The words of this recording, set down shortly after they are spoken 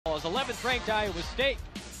Cowgirls, 11th ranked Iowa State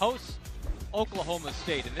hosts Oklahoma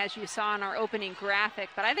State. As you saw in our opening graphic,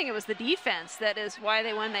 but I think it was the defense that is why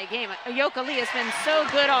they won that game. Ayoka Lee has been so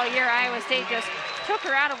good all year. Iowa State just took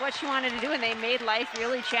her out of what she wanted to do, and they made life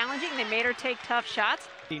really challenging. They made her take tough shots.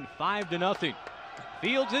 5-0.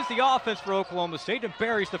 Fields is the offense for Oklahoma State and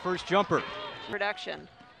buries the first jumper. Production.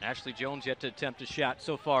 Ashley Jones yet to attempt a shot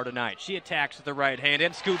so far tonight. She attacks with the right hand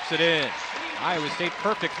and scoops it in. Iowa State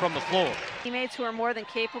perfect from the floor. Teammates who are more than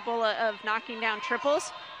capable of knocking down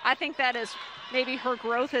triples. I think that is maybe her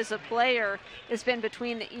growth as a player has been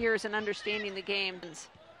between the ears and understanding the game.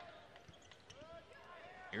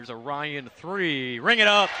 Here's a Ryan three. Ring it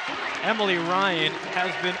up. Emily Ryan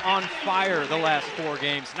has been on fire the last 4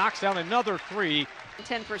 games. Knocks down another 3.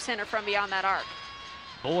 10% are from beyond that arc.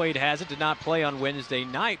 Boyd has it, did not play on Wednesday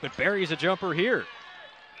night, but buries a jumper here.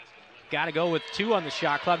 Got to go with 2 on the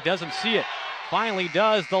shot clock, doesn't see it. Finally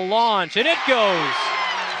does the launch, and it goes.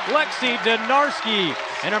 Lexi Donarski,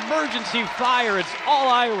 an emergency fire. It's all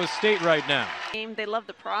Iowa State right now. They love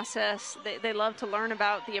the process. They love to learn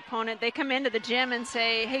about the opponent. They come into the gym and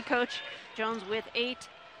say, hey, Coach, Jones with 8.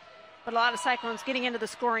 But a lot of Cyclones getting into the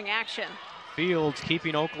scoring action. Fields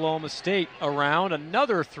keeping Oklahoma State around.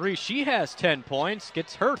 Another 3. She has 10 points.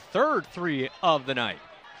 Gets her 3rd 3 of the night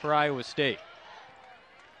for Iowa State.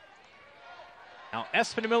 Now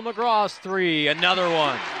Espinamil McGraw's 3. Another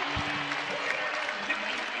one.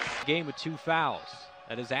 Game with 2 fouls.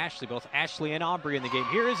 That is Ashley, both Ashley and Aubrey in the game.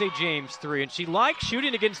 Here is a James 3, and she likes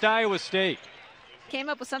shooting against Iowa State. Came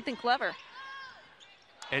up with something clever.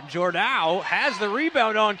 And Jordao has the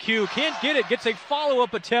rebound on cue. Can't get it. Gets a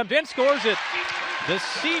follow-up attempt and scores it. The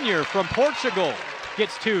senior from Portugal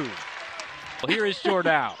gets 2. Well, here is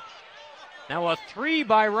Jordao. Now a 3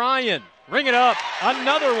 by Ryan. Ring it up.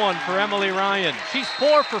 Another one for Emily Ryan. She's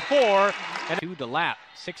 4 for 4. And 2 to lap.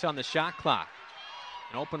 6 on the shot clock.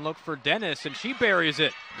 An open look for Dennis, and she buries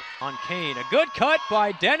it on Kane. A good cut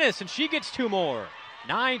by Dennis, and she gets 2 more.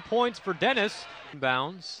 9 points for Dennis.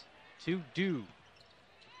 Bounds to Dew.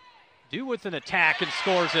 Dew with an attack and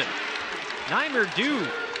scores it. Neimer Dew.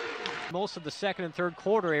 Most of the second and third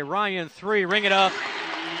quarter, a Ryan 3. Ring it up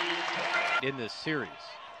in this series.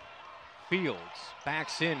 Fields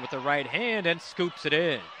backs in with the right hand and scoops it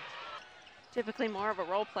in. Typically more of a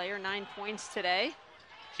role player, 9 points today.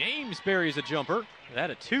 James buries a jumper. That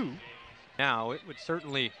a 2. Now, it would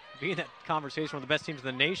certainly be in that conversation one of the best teams in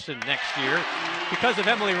the nation next year because of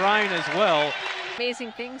Emily Ryan as well.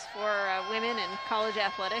 Amazing things for women in college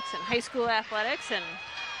athletics and high school athletics. And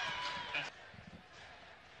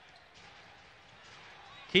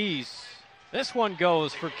Keys. This one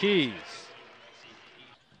goes for Keys.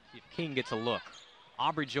 King gets a look.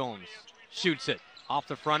 Aubrey Jones shoots it off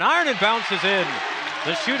the front iron and bounces in.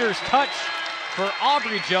 The shooter's touch for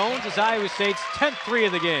Aubrey Jones is Iowa State's 10th 3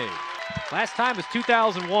 of the game. Last time was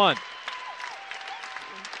 2001.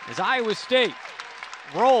 As Iowa State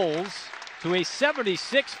rolls to a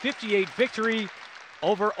 76-58 victory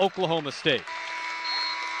over Oklahoma State.